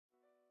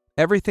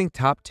Everything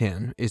Top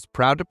 10 is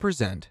proud to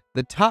present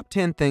the top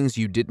 10 things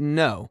you didn't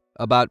know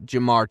about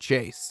Ja'Marr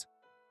Chase.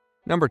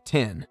 Number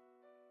 10.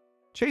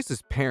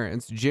 Chase's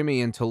parents,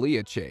 Jimmy and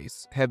Talia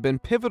Chase, have been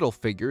pivotal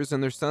figures in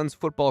their son's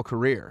football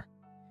career.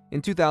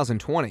 In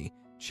 2020,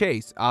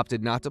 Chase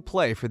opted not to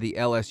play for the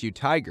LSU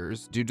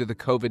Tigers due to the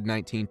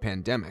COVID-19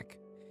 pandemic.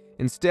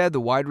 Instead,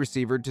 the wide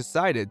receiver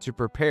decided to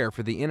prepare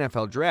for the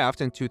NFL draft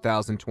in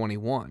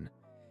 2021.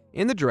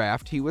 In the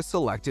draft, he was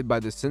selected by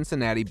the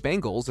Cincinnati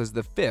Bengals as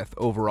the 5th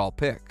overall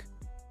pick.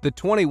 The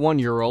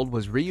 21-year-old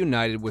was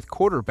reunited with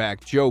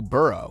quarterback Joe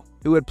Burrow,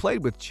 who had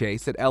played with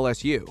Chase at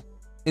LSU.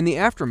 In the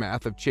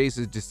aftermath of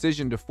Chase's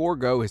decision to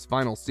forego his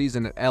final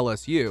season at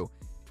LSU,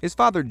 his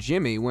father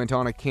Jimmy went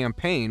on a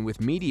campaign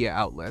with media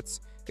outlets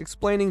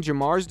explaining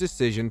Ja'Marr's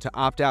decision to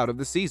opt out of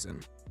the season.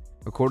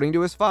 According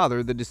to his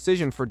father, the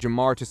decision for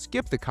Ja'Marr to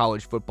skip the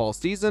college football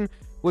season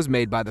was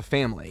made by the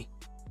family.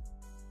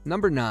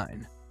 Number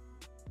 9.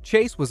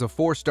 Chase was a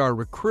 4-star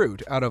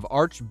recruit out of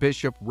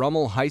Archbishop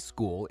Rummel High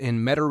School in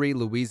Metairie,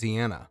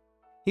 Louisiana.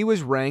 He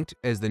was ranked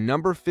as the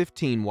number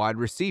 15 wide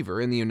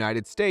receiver in the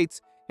United States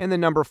and the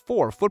number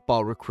 4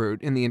 football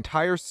recruit in the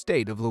entire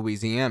state of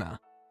Louisiana.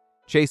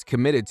 Chase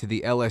committed to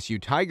the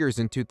LSU Tigers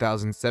in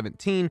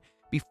 2017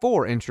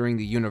 before entering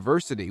the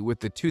university with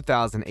the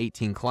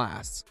 2018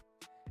 class.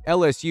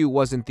 LSU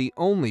wasn't the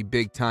only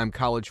big-time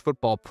college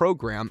football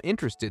program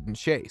interested in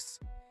Chase.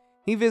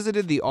 He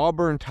visited the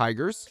Auburn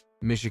Tigers,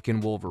 Michigan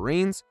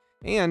Wolverines,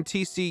 and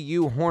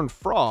TCU Horned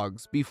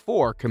Frogs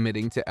before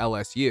committing to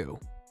LSU.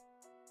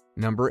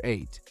 Number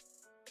 8.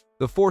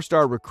 The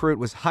 4-star recruit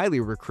was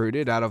highly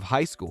recruited out of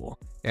high school,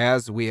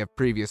 as we have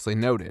previously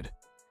noted.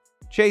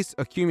 Chase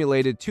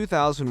accumulated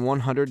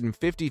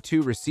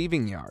 2,152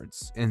 receiving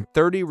yards and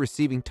 30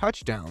 receiving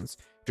touchdowns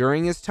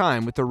during his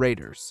time with the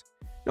Raiders.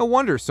 No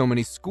wonder so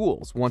many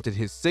schools wanted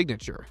his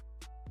signature.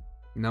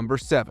 Number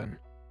 7.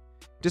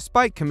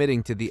 Despite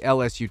committing to the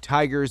LSU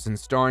Tigers and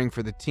starring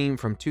for the team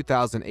from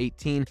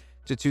 2018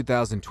 to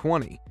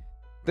 2020,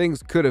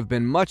 things could have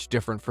been much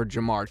different for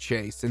Ja'Marr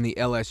Chase and the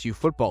LSU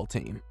football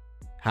team.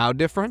 How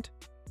different?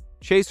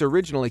 Chase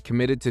originally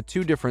committed to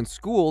 2 different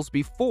schools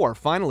before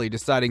finally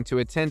deciding to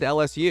attend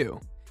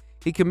LSU.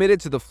 He committed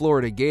to the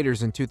Florida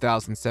Gators in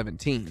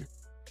 2017.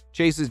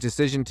 Chase's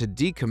decision to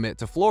decommit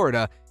to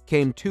Florida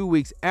came 2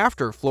 weeks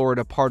after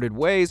Florida parted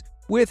ways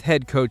with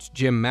head coach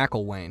Jim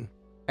McElwain.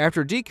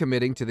 After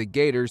decommitting to the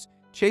Gators,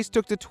 Chase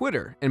took to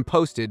Twitter and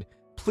posted,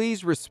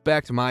 "Please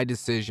respect my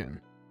decision."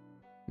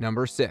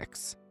 Number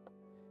 6.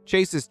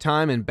 Chase's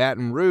time in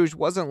Baton Rouge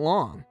wasn't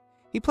long.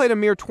 He played a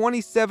mere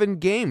 27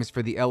 games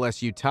for the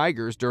LSU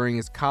Tigers during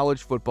his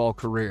college football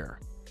career.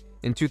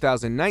 In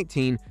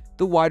 2019,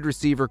 the wide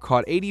receiver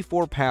caught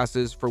 84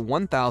 passes for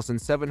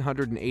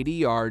 1,780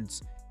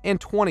 yards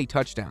and 20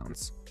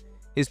 touchdowns.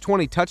 His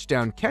 20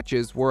 touchdown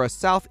catches were a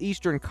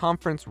Southeastern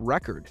Conference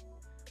record.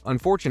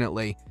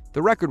 Unfortunately,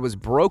 the record was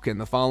broken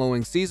the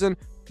following season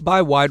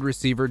by wide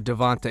receiver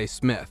Devontae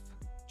Smith.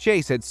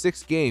 Chase had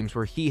 6 games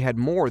where he had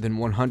more than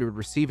 100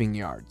 receiving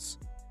yards.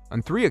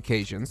 On 3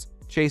 occasions,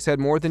 Chase had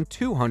more than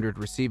 200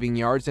 receiving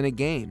yards in a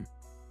game.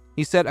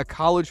 He set a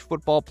college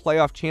football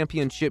playoff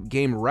championship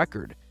game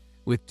record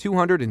with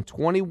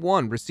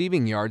 221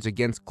 receiving yards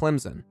against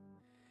Clemson.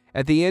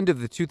 At the end of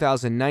the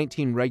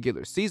 2019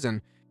 regular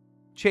season,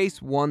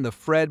 Chase won the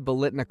Fred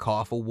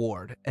Biletnikoff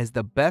Award as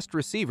the best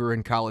receiver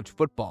in college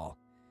football.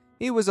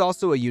 He was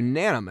also a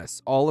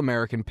unanimous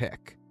All-American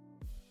pick.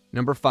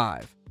 Number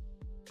 5.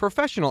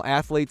 Professional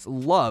athletes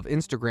love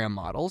Instagram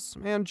models,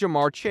 and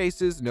Ja'Marr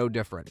Chase is no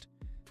different.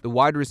 The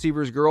wide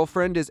receiver's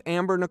girlfriend is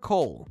Amber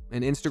Nicole,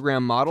 an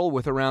Instagram model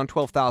with around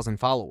 12,000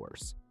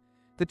 followers.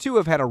 The two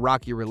have had a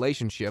rocky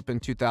relationship in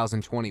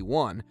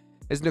 2021,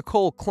 as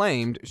Nicole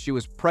claimed she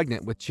was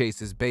pregnant with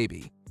Chase's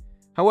baby.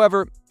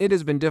 However, it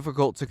has been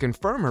difficult to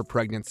confirm her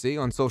pregnancy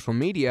on social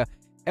media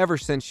ever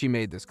since she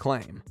made this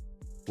claim.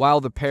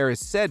 While the pair is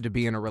said to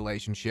be in a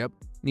relationship,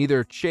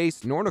 neither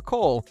Chase nor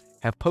Nicole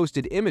have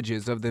posted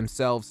images of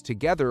themselves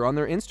together on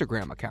their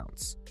Instagram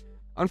accounts.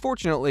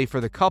 Unfortunately for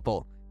the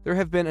couple, there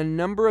have been a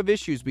number of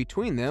issues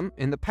between them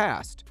in the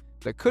past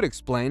that could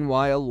explain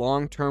why a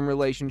long-term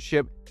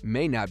relationship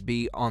may not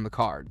be on the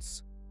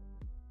cards.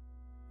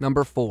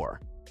 Number 4.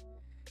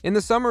 In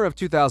the summer of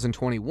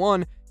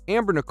 2021,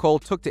 Amber Nicole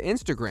took to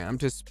Instagram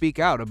to speak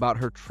out about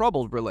her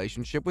troubled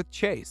relationship with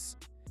Chase.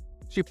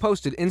 She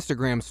posted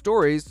Instagram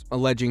stories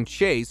alleging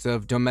Chase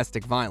of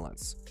domestic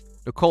violence.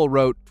 Nicole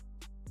wrote,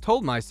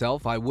 "Told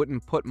myself I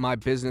wouldn't put my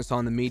business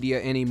on the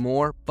media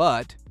anymore,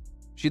 but..."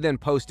 She then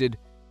posted,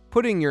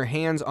 "Putting your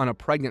hands on a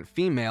pregnant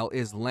female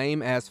is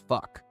lame as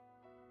fuck."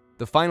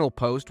 The final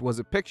post was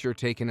a picture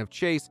taken of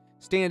Chase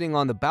standing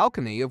on the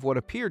balcony of what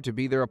appeared to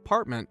be their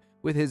apartment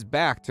with his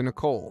back to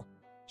Nicole.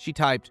 She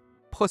typed,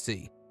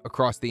 "pussy,"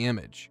 across the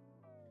image.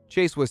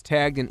 Chase was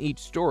tagged in each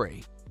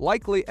story,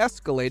 likely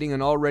escalating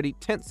an already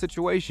tense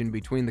situation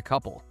between the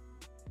couple.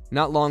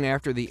 Not long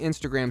after the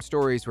Instagram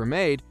stories were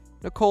made,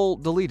 Nicole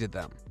deleted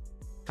them.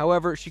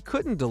 However, she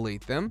couldn't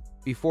delete them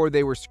before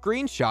they were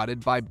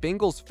screenshotted by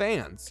Bengals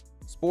fans,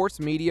 sports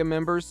media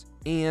members,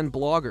 and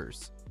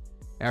bloggers.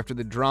 After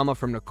the drama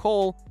from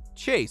Nicole,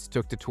 Chase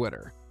took to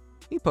Twitter.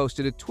 He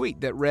posted a tweet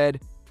that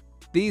read,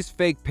 "These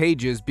fake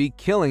pages be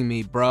killing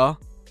me, bruh,"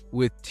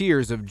 with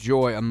tears of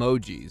joy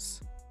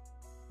emojis.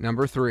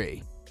 Number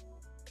 3.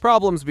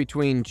 Problems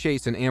between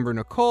Chase and Amber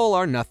Nicole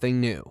are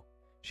nothing new.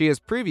 She has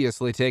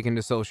previously taken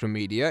to social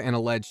media and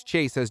alleged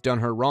Chase has done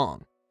her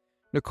wrong.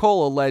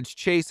 Nicole alleged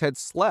Chase had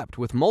slept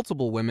with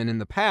multiple women in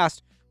the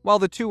past while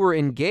the two were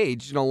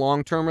engaged in a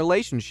long-term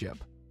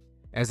relationship.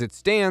 As it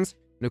stands,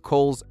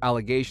 Nicole's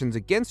allegations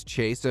against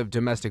Chase of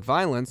domestic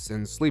violence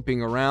and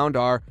sleeping around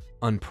are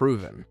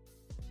unproven.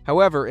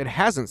 However, it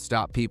hasn't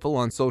stopped people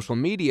on social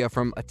media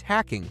from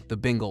attacking the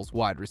Bengals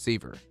wide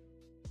receiver.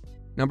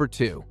 Number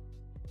 2.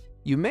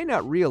 You may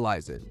not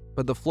realize it,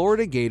 but the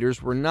Florida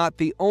Gators were not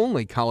the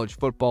only college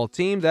football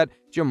team that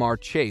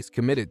Ja'Marr Chase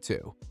committed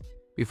to.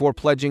 Before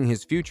pledging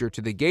his future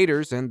to the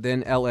Gators and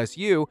then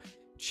LSU,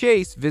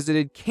 Chase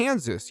visited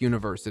Kansas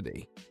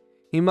University.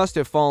 He must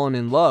have fallen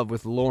in love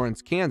with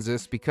Lawrence,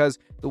 Kansas, because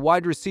the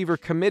wide receiver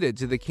committed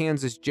to the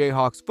Kansas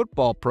Jayhawks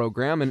football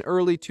program in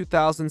early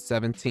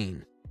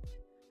 2017.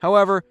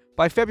 However,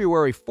 by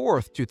February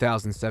 4,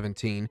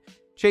 2017,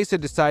 Chase had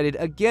decided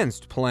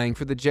against playing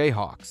for the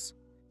Jayhawks.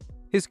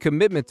 His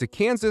commitment to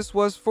Kansas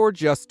was for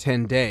just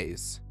 10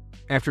 days.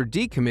 After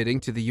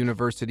decommitting to the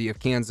University of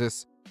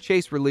Kansas,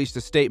 Chase released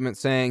a statement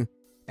saying,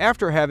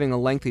 "After having a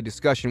lengthy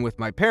discussion with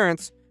my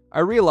parents, I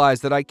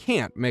realized that I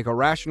can't make a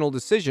rational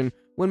decision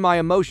when my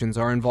emotions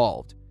are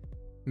involved.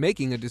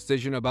 Making a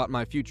decision about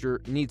my future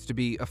needs to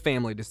be a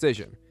family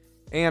decision,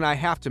 and I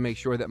have to make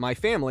sure that my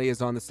family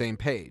is on the same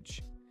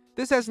page.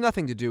 This has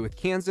nothing to do with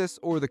Kansas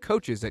or the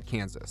coaches at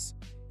Kansas.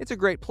 It's a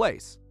great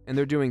place, and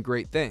they're doing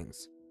great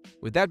things.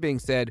 With that being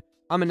said,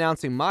 I'm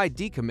announcing my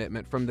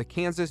decommitment from the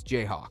Kansas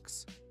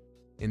Jayhawks."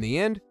 In the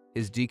end,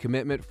 his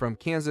decommitment from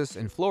Kansas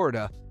and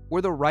Florida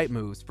were the right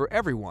moves for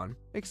everyone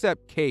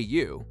except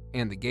KU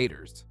and the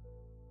Gators.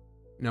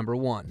 Number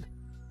 1.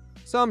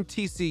 Some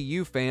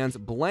TCU fans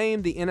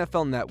blame the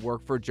NFL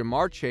Network for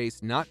Ja'Marr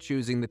Chase not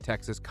choosing the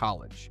Texas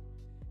college.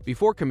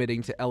 Before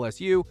committing to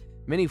LSU,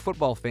 many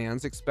football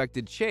fans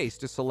expected Chase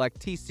to select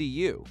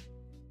TCU.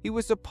 He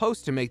was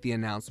supposed to make the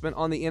announcement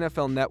on the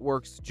NFL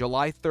Network's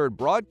July 3rd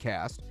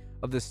broadcast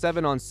of the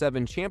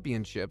 7-on-7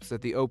 championships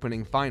at the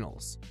opening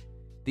finals.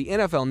 The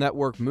NFL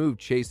Network moved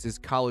Chase's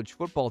college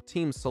football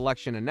team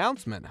selection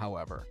announcement,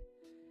 however.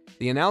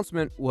 The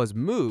announcement was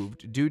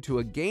moved due to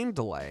a game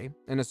delay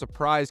and a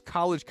surprise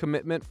college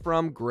commitment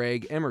from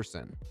Greg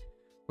Emerson.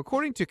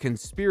 According to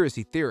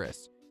conspiracy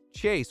theorists,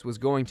 Chase was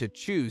going to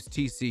choose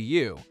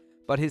TCU,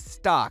 but his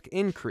stock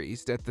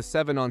increased at the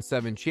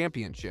 7-on-7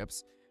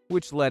 championships,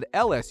 which led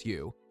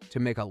LSU to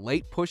make a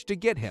late push to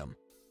get him,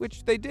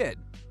 which they did.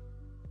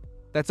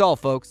 That's all,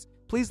 folks.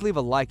 Please leave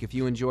a like if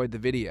you enjoyed the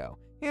video,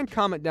 and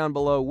comment down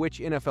below which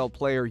NFL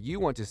player you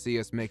want to see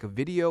us make a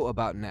video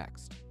about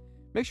next.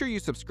 Make sure you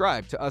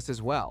subscribe to us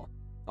as well.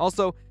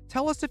 Also,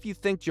 tell us if you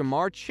think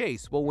Ja'Marr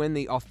Chase will win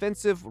the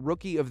Offensive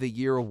Rookie of the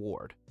Year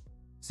award.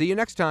 See you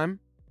next time.